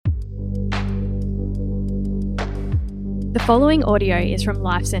The following audio is from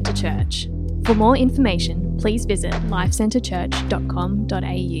Life Centre Church. For more information, please visit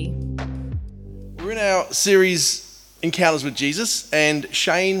lifecentrechurch.com.au. We're in our series Encounters with Jesus, and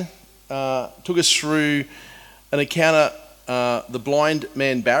Shane took us through an encounter the blind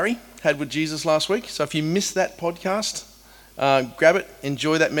man Barry had with Jesus last week. So if you missed that podcast, grab it,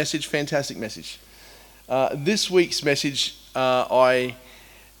 enjoy that message, fantastic message. This week's message, I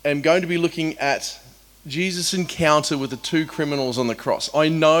am going to be looking at Jesus' encounter with the two criminals on the cross. I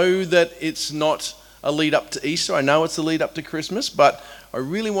know that it's not a lead up to Easter. I know it's a lead up to Christmas, but I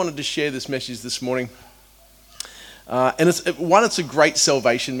really wanted to share this message this morning. And it's a great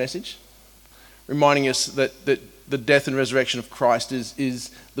salvation message, reminding us that the death and resurrection of Christ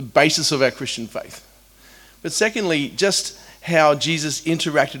is the basis of our Christian faith. But secondly, just how Jesus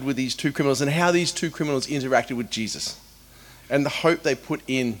interacted with these two criminals and how these two criminals interacted with Jesus and the hope they put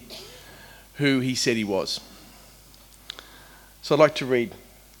in who he said he was. So I'd like to read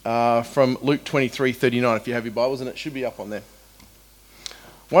from Luke 23:39, if you have your Bibles, and it should be up on there.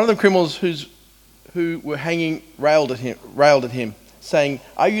 One of the criminals who were hanging railed at him, saying,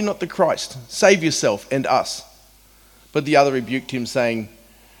 "Are you not the Christ? Save yourself and us." But the other rebuked him, saying,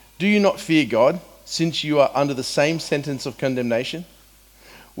 "Do you not fear God, since you are under the same sentence of condemnation?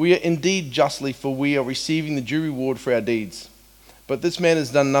 We are indeed justly, for we are receiving the due reward for our deeds. But this man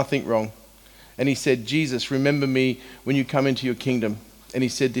has done nothing wrong." And he said, "Jesus, remember me when you come into your kingdom." And he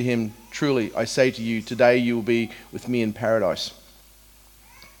said to him, "Truly, I say to you, today you will be with me in paradise."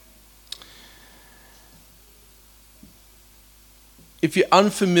 If you're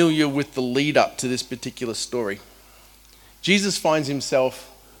unfamiliar with the lead up to this particular story, Jesus finds himself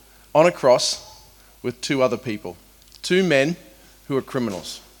on a cross with two other people, two men who are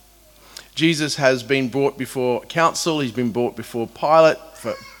criminals. Jesus has been brought before council, he's been brought before Pilate,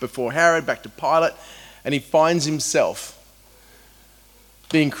 before Herod, back to Pilate, and he finds himself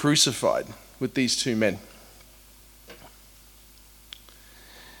being crucified with these two men.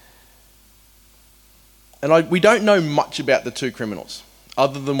 And we don't know much about the two criminals,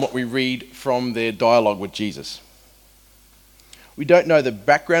 other than what we read from their dialogue with Jesus. We don't know the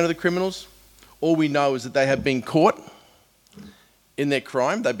background of the criminals. All we know is that they have been caught in their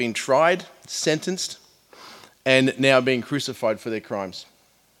crime. They've been tried, sentenced, and now being crucified for their crimes.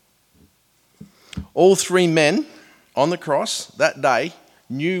 All three men on the cross that day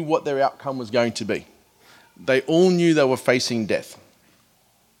knew what their outcome was going to be. They all knew they were facing death.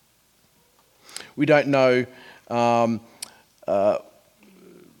 We don't know.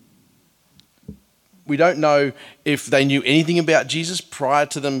 We don't know if they knew anything about Jesus prior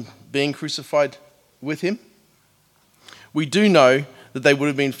to them being crucified with him. We do know that they would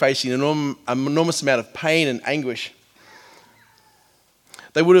have been facing an enormous amount of pain and anguish.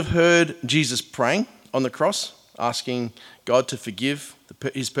 They would have heard Jesus praying on the cross, asking God to forgive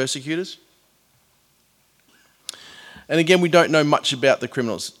his persecutors. And again, we don't know much about the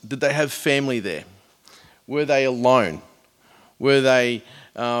criminals. Did they have family there? Were they alone? Were they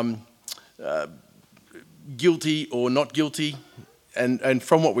guilty or not guilty? And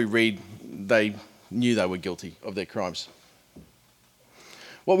from what we read, they knew they were guilty of their crimes.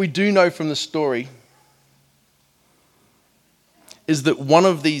 What we do know from the story is that one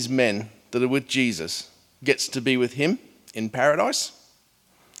of these men that are with Jesus gets to be with him in paradise,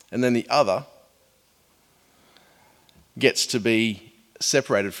 and then the other gets to be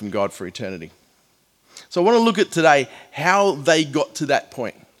separated from God for eternity. So I want to look at today how they got to that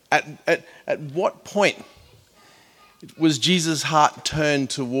point. At what point was Jesus' heart turned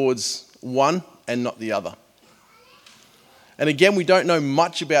towards one and not the other? And again, we don't know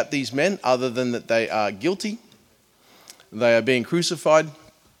much about these men other than that they are guilty, they are being crucified,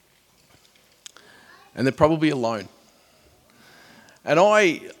 and they're probably alone. And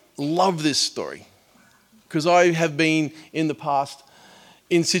I love this story because I have been in the past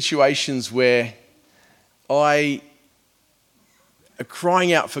in situations where I am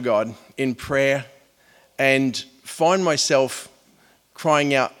crying out for God in prayer and find myself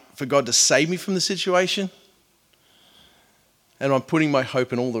crying out for God to save me from the situation, and I'm putting my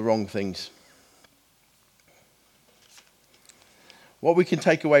hope in all the wrong things. What we can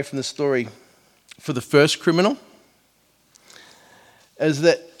take away from the story for the first criminal is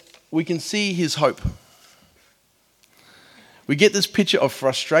that we can see his hope. We get this picture of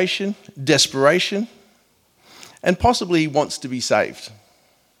frustration, desperation, and possibly he wants to be saved.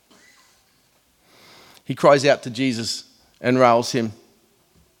 He cries out to Jesus and rails him.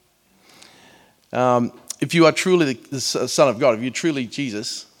 If you are truly the Son of God, if you're truly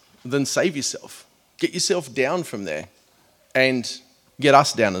Jesus, then save yourself. Get yourself down from there and get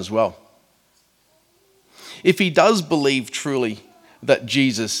us down as well. if he does believe truly that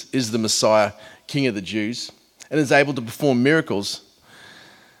Jesus is the Messiah, King of the Jews, and is able to perform miracles,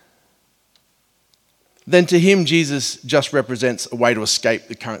 then to him Jesus just represents a way to escape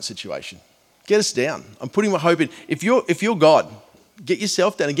the current situation. Get us down. I'm putting my hope in. If you're God, get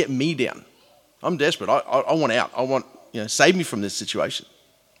yourself down and get me down. I'm desperate. I want out. I want, save me from this situation.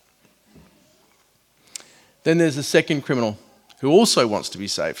 Then there's the second criminal who also wants to be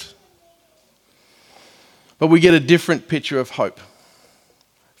saved. But we get a different picture of hope.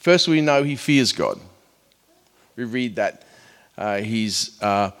 First, we know he fears God. We read that he's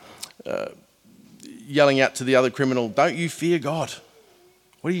yelling out to the other criminal, "Don't you fear God?"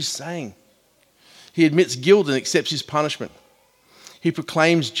 What are you saying? He admits guilt and accepts his punishment. He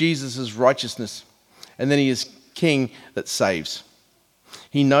proclaims Jesus' righteousness, and then he is king that saves.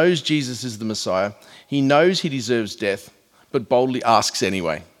 He knows Jesus is the Messiah. He knows he deserves death, but boldly asks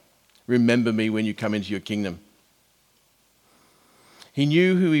anyway, "Remember me when you come into your kingdom." He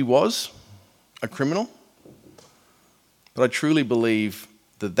knew who he was, a criminal, but I truly believe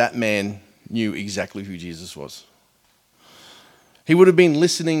that man knew exactly who Jesus was. He would have been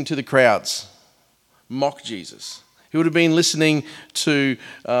listening to the crowds mock Jesus. He would have been listening to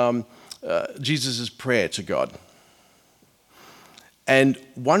Jesus' prayer to God. And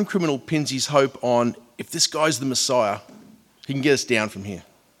one criminal pins his hope on, if this guy's the Messiah, he can get us down from here.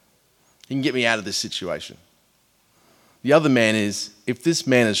 He can get me out of this situation. The other man is, if this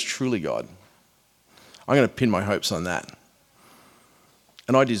man is truly God, I'm going to pin my hopes on that.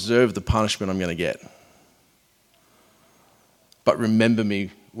 And I deserve the punishment I'm going to get. But remember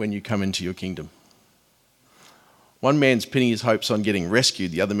me when you come into your kingdom. One man's pinning his hopes on getting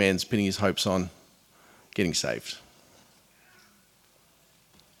rescued. The other man's pinning his hopes on getting saved.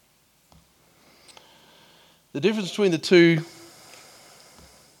 The difference between the two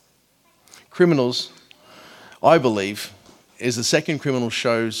criminals, I believe, is the second criminal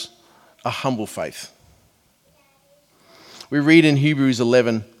shows a humble faith. We read in Hebrews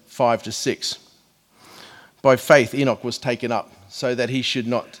 11, 5-6. By faith Enoch was taken up so that he should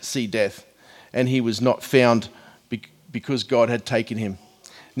not see death, and he was not found because God had taken him.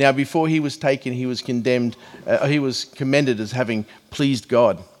 Now before he was taken, he was commended as having pleased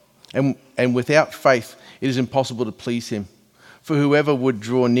God. And without faith it is impossible to please him. For whoever would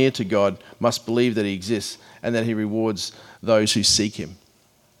draw near to God must believe that he exists and that he rewards those who seek him.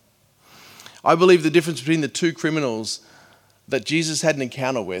 I believe the difference between the two criminals that Jesus had an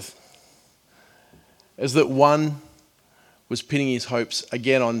encounter with is that one was pinning his hopes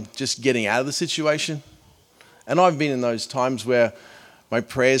again on just getting out of the situation. And I've been in those times where my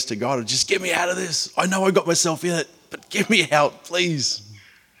prayers to God are, just get me out of this. I know I got myself in it, but get me out, please.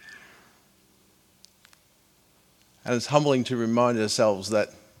 And it's humbling to remind ourselves that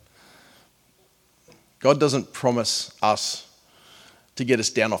God doesn't promise us to get us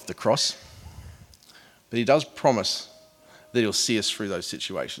down off the cross, but he does promise that he'll see us through those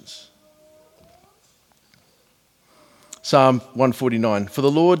situations. Psalm 149, for the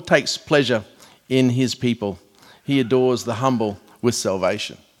Lord takes pleasure in his people. He adores the humble with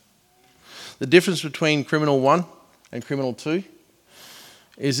salvation. The difference between criminal 1 and criminal 2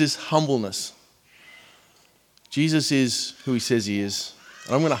 is this humbleness. Jesus is who he says he is,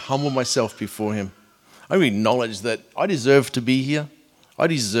 and I'm going to humble myself before him. I'm going to acknowledge that I deserve to be here. I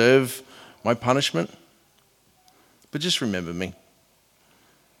deserve my punishment. But just remember me.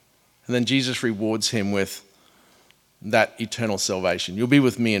 And then Jesus rewards him with that eternal salvation. You'll be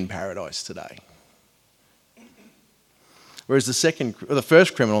with me in paradise today. Whereas the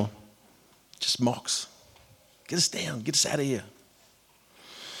first criminal just mocks. Get us down. Get us out of here.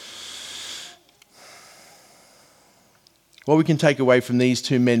 What we can take away from these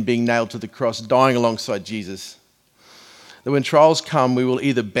two men being nailed to the cross, dying alongside Jesus, that when trials come, we will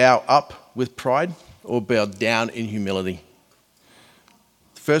either bow up with pride or bow down in humility.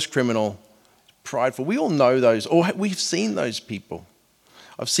 The first criminal, prideful. We all know those, or we've seen those people.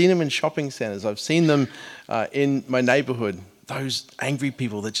 I've seen them in shopping centres. I've seen them in my neighbourhood. Those angry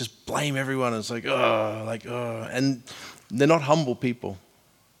people that just blame everyone. It's like, and they're not humble people.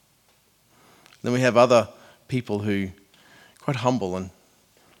 Then we have other people who are quite humble and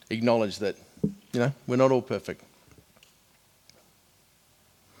acknowledge that, we're not all perfect.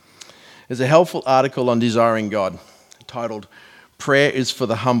 There's a helpful article on Desiring God titled, Prayer is for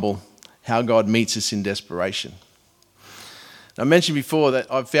the Humble, How God Meets Us in Desperation. I mentioned before that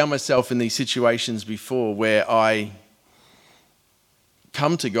I've found myself in these situations before where I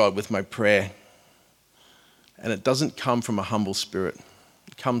come to God with my prayer and it doesn't come from a humble spirit.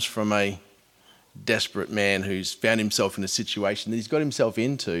 It comes from a desperate man who's found himself in a situation that he's got himself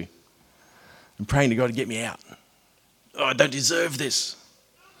into. and praying to God to get me out. Oh, I don't deserve this.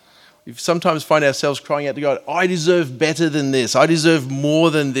 We sometimes find ourselves crying out to God, I deserve better than this. I deserve more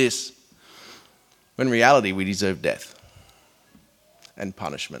than this. When in reality, we deserve death and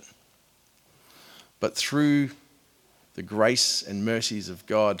punishment. But through the grace and mercies of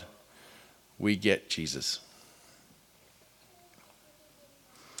God, we get Jesus.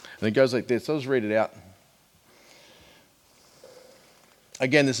 And it goes like this. I'll just read it out.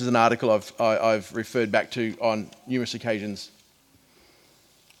 Again, this is an article I've referred back to on numerous occasions,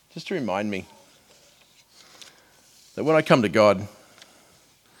 just to remind me that when I come to God,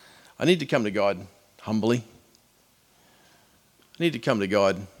 I need to come to God humbly. I need to come to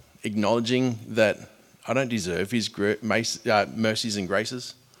God acknowledging that I don't deserve His mercies and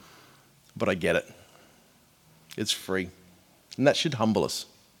graces, but I get it. It's free. And that should humble us.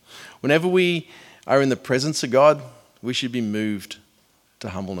 Whenever we are in the presence of God, we should be moved to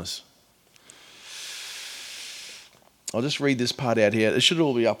humbleness. I'll just read this part out here. It should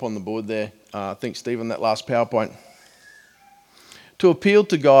all be up on the board there. I think, Steve, on that last PowerPoint. To appeal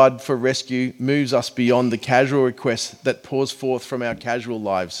to God for rescue moves us beyond the casual requests that pours forth from our casual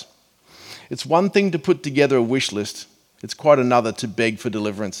lives. It's one thing to put together a wish list. It's quite another to beg for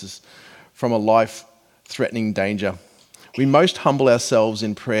deliverances from a life-threatening danger. We most humble ourselves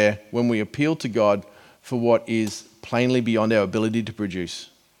in prayer when we appeal to God for what is plainly beyond our ability to produce.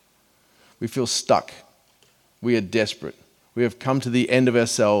 We feel stuck. We are desperate. We have come to the end of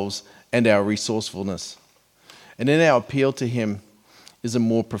ourselves and our resourcefulness. And in our appeal to Him is a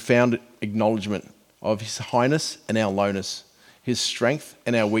more profound acknowledgement of His highness and our lowness, His strength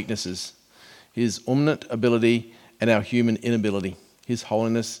and our weaknesses, His omniscient ability and our human inability, His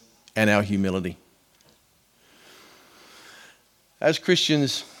holiness and our humility. As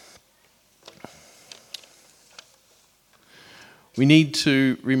Christians, we need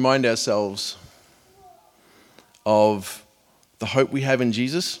to remind ourselves of the hope we have in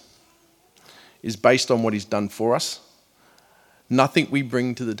Jesus is based on what He's done for us. Nothing we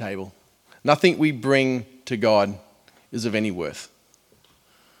bring to the table, nothing we bring to God is of any worth.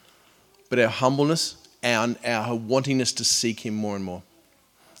 But our humbleness and our wantingness to seek Him more and more,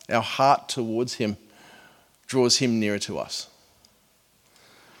 our heart towards Him draws Him nearer to us.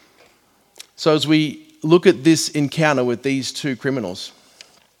 So as we look at this encounter with these two criminals,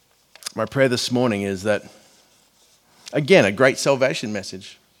 my prayer this morning is that, again, a great salvation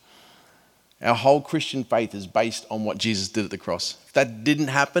message. Our whole Christian faith is based on what Jesus did at the cross. If that didn't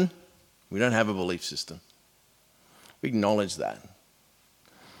happen, we don't have a belief system. We acknowledge that.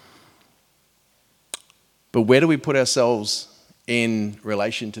 But where do we put ourselves in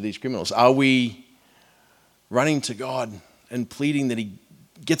relation to these criminals? Are we running to God and pleading that He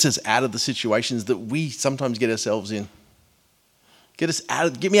gets us out of the situations that we sometimes get ourselves in? Get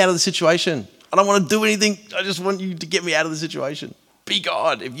me out of the situation. I don't want to do anything. I just want you to get me out of the situation. Be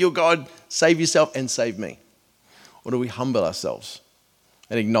God. If you're God, save yourself and save me. Or do we humble ourselves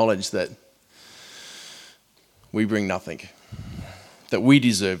and acknowledge that we bring nothing, that we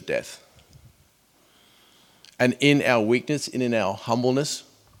deserve death? And in our weakness and in our humbleness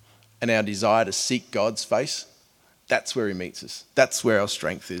and our desire to seek God's face, that's where He meets us. That's where our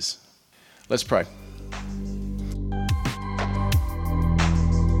strength is. Let's pray.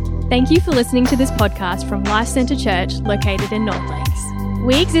 Thank you for listening to this podcast from Life Centre Church located in North Lakes.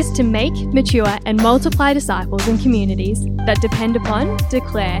 We exist to make, mature and multiply disciples and communities that depend upon,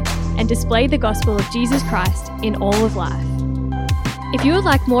 declare and display the gospel of Jesus Christ in all of life. If you would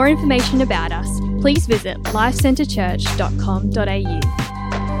like more information about us, please visit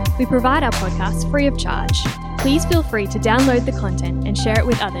lifecentrechurch.com.au. We provide our podcasts free of charge. Please feel free to download the content and share it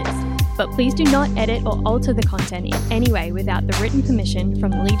with others, but please do not edit or alter the content in any way without the written permission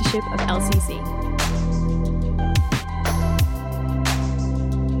from the leadership of LCC.